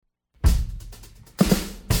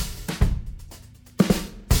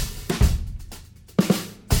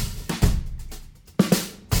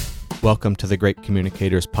Welcome to the Great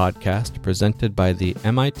Communicators podcast, presented by the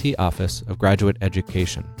MIT Office of Graduate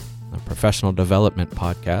Education, a professional development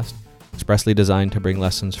podcast expressly designed to bring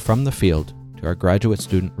lessons from the field to our graduate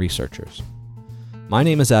student researchers. My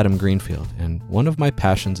name is Adam Greenfield, and one of my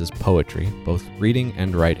passions is poetry, both reading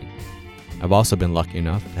and writing. I've also been lucky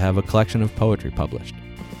enough to have a collection of poetry published.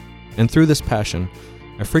 And through this passion,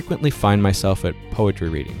 I frequently find myself at poetry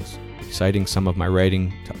readings, reciting some of my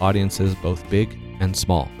writing to audiences both big and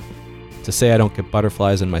small. To say I don't get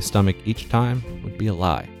butterflies in my stomach each time would be a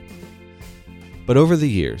lie. But over the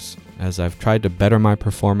years, as I've tried to better my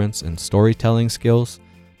performance and storytelling skills,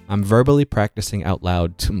 I'm verbally practicing out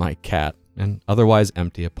loud to my cat and otherwise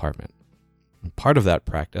empty apartment. And part of that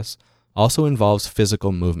practice also involves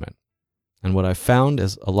physical movement. And what I've found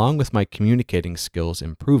is, along with my communicating skills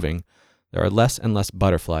improving, there are less and less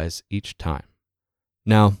butterflies each time.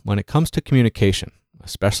 Now, when it comes to communication,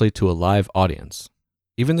 especially to a live audience,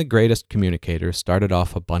 even the greatest communicators started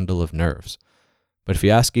off a bundle of nerves. But if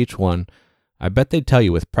you ask each one, I bet they'd tell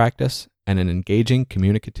you with practice and an engaging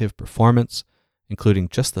communicative performance, including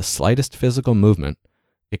just the slightest physical movement,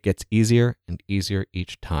 it gets easier and easier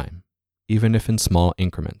each time, even if in small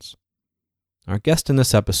increments. Our guest in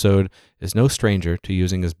this episode is no stranger to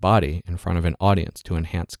using his body in front of an audience to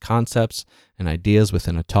enhance concepts and ideas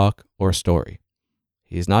within a talk or story.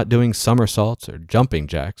 He's not doing somersaults or jumping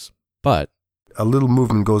jacks, but a little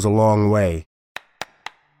movement goes a long way.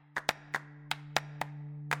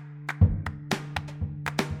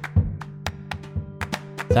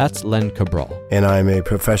 That's Len Cabral. And I'm a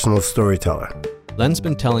professional storyteller. Len's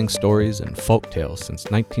been telling stories and folktales since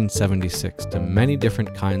 1976 to many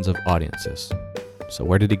different kinds of audiences. So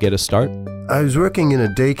where did he get his start? I was working in a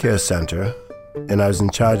daycare center, and I was in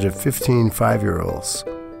charge of 15 5-year-olds.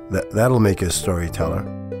 That'll make you a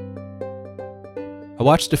storyteller. I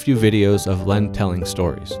watched a few videos of Len telling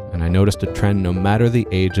stories, and I noticed a trend no matter the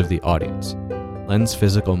age of the audience. Len's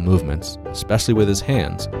physical movements, especially with his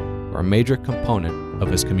hands, are a major component of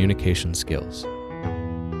his communication skills.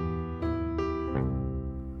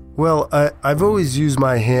 Well, I've always used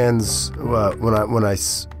my hands when I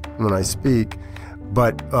speak,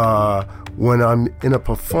 but when I'm in a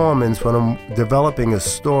performance, when I'm developing a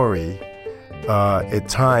story, at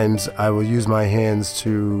times I will use my hands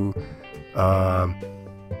to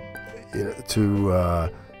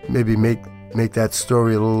maybe make that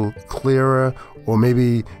story a little clearer, or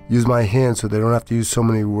maybe use my hands so they don't have to use so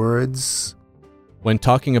many words. When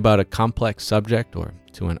talking about a complex subject or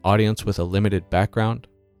to an audience with a limited background,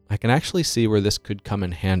 I can actually see where this could come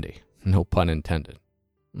in handy, no pun intended.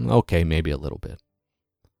 Okay, maybe a little bit.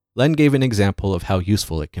 Len gave an example of how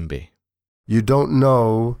useful it can be. You don't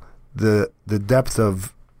know the depth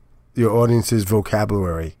of your audience's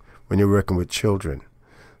vocabulary when you're working with children.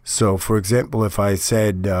 So, for example, if I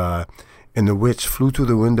said, and the witch flew through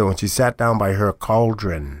the window and she sat down by her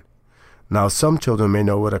cauldron. Now, some children may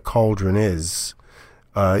know what a cauldron is,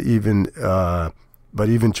 but even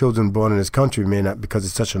children born in this country may not, because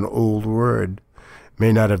it's such an old word,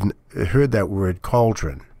 may not have heard that word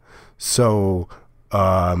cauldron. So,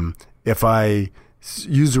 if I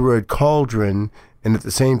use the word cauldron and at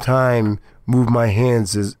the same time move my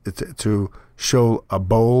hands to show a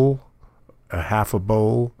bowl, a half a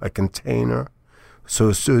bowl, a container. So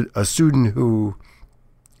a student who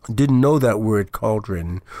didn't know that word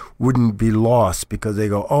cauldron wouldn't be lost, because they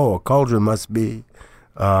go, oh, a cauldron must be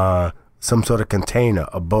some sort of container,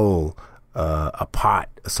 a bowl, a pot,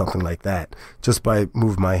 or something like that, just by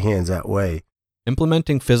moving my hands that way.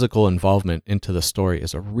 Implementing physical involvement into the story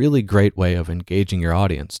is a really great way of engaging your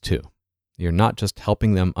audience, too. You're not just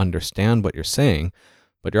helping them understand what you're saying,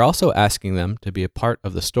 but you're also asking them to be a part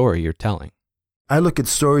of the story you're telling. I look at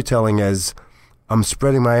storytelling as I'm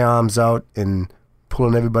spreading my arms out and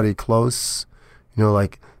pulling everybody close. You know,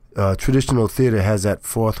 like traditional theater has that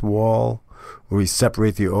fourth wall where we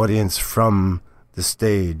separate the audience from the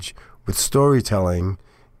stage. With storytelling,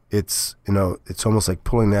 it's almost like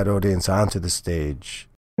pulling that audience onto the stage.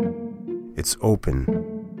 It's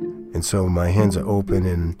open. And so my hands are open,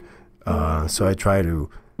 and so I try to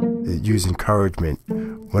use encouragement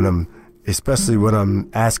especially when I'm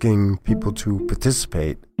asking people to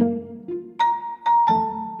participate.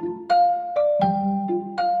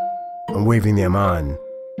 I'm waving them on,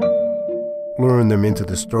 luring them into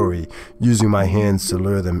the story, using my hands to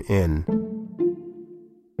lure them in.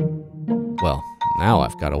 Well, now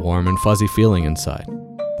I've got a warm and fuzzy feeling inside,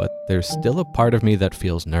 but there's still a part of me that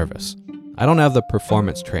feels nervous. I don't have the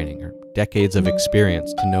performance training or decades of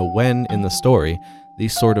experience to know when, in the story,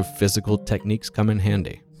 these sort of physical techniques come in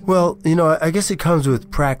handy. Well, I guess it comes with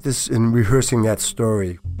practice and rehearsing that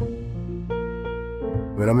story.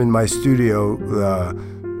 When I'm in my studio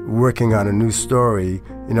working on a new story,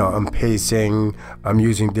 I'm pacing, I'm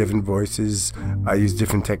using different voices, I use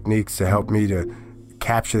different techniques to help me to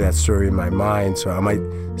capture that story in my mind. So I might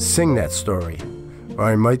sing that story, or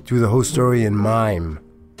I might do the whole story in mime.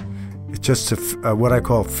 It's just what I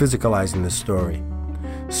call physicalizing the story.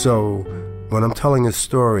 So when I'm telling a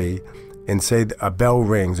story and say a bell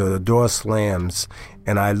rings or the door slams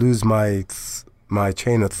and I lose my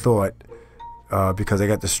chain of thought because I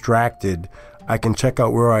got distracted, I can check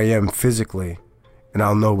out where I am physically and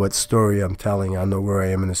I'll know what story I'm telling. I'll know where I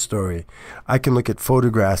am in the story. I can look at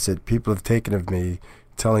photographs that people have taken of me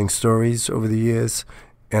telling stories over the years,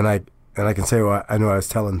 and I can say, well, I know I was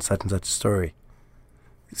telling such and such a story.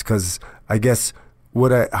 It's because I guess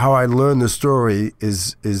how I learn the story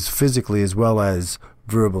is physically as well as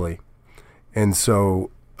verbally, and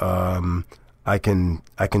so I can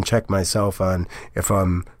check myself on if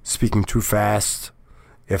I'm speaking too fast,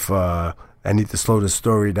 if I need to slow the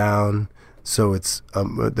story down. So it's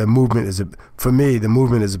the movement for me. The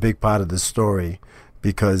movement is a big part of the story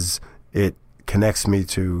because it connects me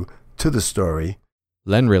to the story.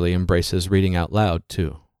 Len really embraces reading out loud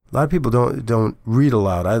too. A lot of people don't read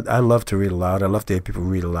aloud. I love to read aloud. I love to hear people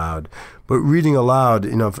read aloud. But reading aloud,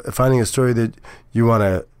 finding a story that you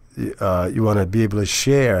want to be able to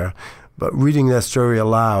share, but reading that story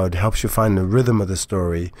aloud helps you find the rhythm of the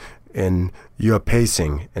story and your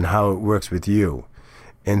pacing and how it works with you.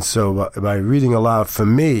 And so by reading aloud, for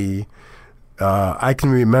me, I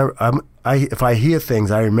can remember. If I hear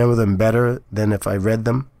things, I remember them better than if I read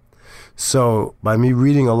them. So by me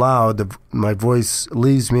reading aloud, my voice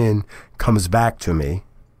leaves me and comes back to me,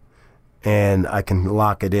 and I can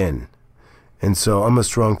lock it in. And so I'm a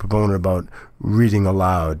strong proponent about reading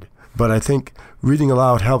aloud. But I think reading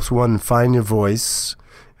aloud helps one find your voice,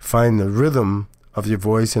 find the rhythm of your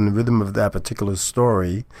voice and the rhythm of that particular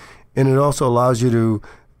story. And it also allows you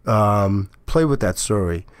to play with that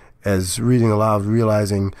story as reading aloud,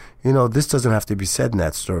 realizing, this doesn't have to be said in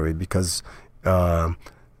that story because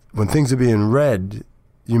when things are being read,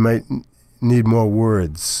 you might need more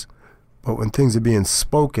words. But when things are being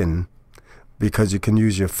spoken, because you can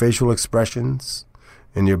use your facial expressions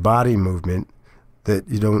and your body movement, that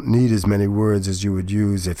you don't need as many words as you would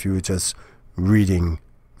use if you were just reading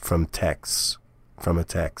from a text.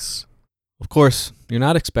 Of course, you're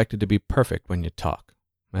not expected to be perfect when you talk,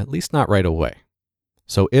 at least not right away.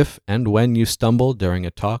 So if and when you stumble during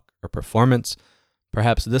a talk or performance,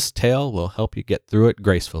 perhaps this tale will help you get through it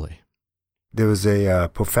gracefully. There was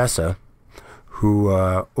a professor who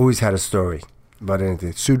always had a story about anything.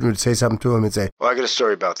 A student would say something to him and say, well, I got a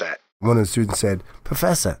story about that. One of the students said,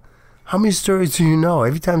 Professor, how many stories do you know?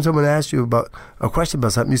 Every time someone asks you about a question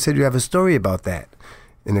about something, you said you have a story about that.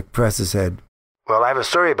 And the professor said, well, I have a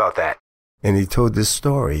story about that. And he told this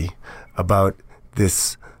story about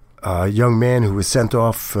this young man who was sent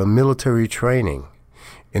off for military training.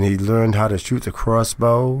 And he learned how to shoot the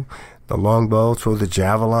crossbow, the longbow, throw the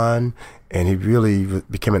javelin, and he really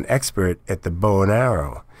became an expert at the bow and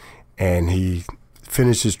arrow. And he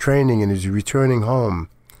finished his training and he's returning home.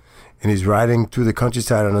 And he's riding through the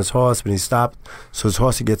countryside on his horse, but he stopped so his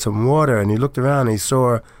horse could get some water. And he looked around and he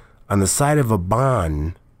saw on the side of a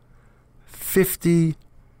barn 50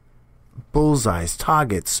 bullseyes,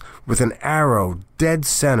 targets, with an arrow dead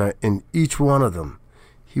center in each one of them.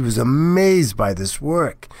 He was amazed by this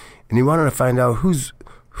work, and he wanted to find out who's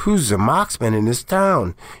the marksman in this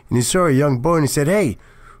town. And he saw a young boy, and he said, hey,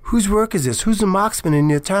 whose work is this? Who's the marksman in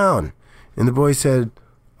your town? And the boy said,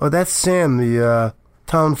 oh, that's Sam, the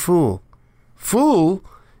town fool. Fool?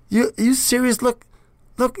 You serious? Look,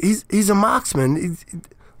 he's a marksman.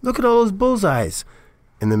 Look at all those bullseyes.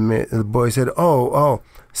 And the boy said, oh,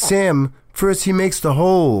 Sam, first he makes the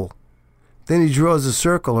hole. Then he draws a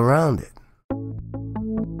circle around it.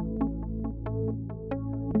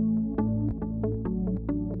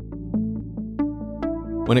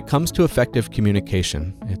 When it comes to effective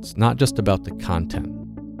communication, it's not just about the content.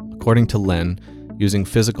 According to Len, using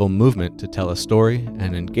physical movement to tell a story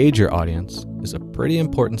and engage your audience is a pretty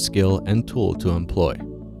important skill and tool to employ.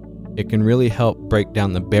 It can really help break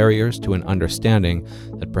down the barriers to an understanding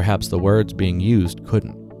that perhaps the words being used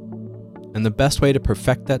couldn't. And the best way to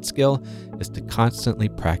perfect that skill is to constantly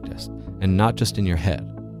practice, and not just in your head.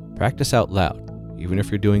 Practice out loud, even if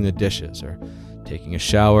you're doing the dishes or taking a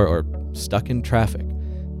shower or stuck in traffic.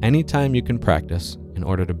 Anytime you can practice in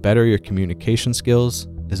order to better your communication skills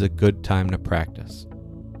is a good time to practice.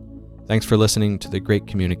 Thanks for listening to the Great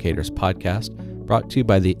Communicators podcast, brought to you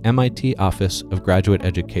by the MIT Office of Graduate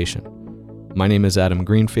Education. My name is Adam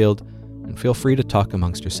Greenfield, and feel free to talk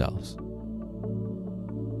amongst yourselves.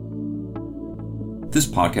 This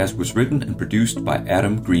podcast was written and produced by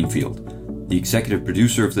Adam Greenfield. The executive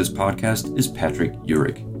producer of this podcast is Patrick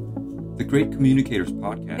Urick. The Great Communicators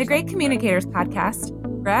Podcast. The Great Communicators Podcast,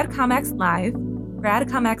 GradComX Live,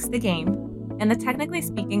 GradComX The Game, and the Technically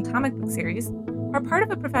Speaking comic book series are part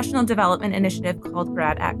of a professional development initiative called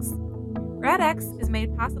GradX. GradX is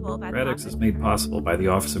made possible by the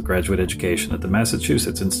Office of Graduate Education at the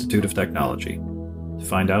Massachusetts Institute of Technology. To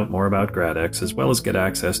find out more about GradX, as well as get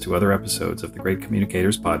access to other episodes of the Great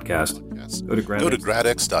Communicators Podcast, go to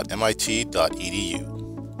gradx.mit.edu.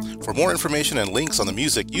 For more information and links on the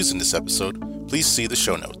music used in this episode, please see the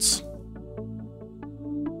show notes.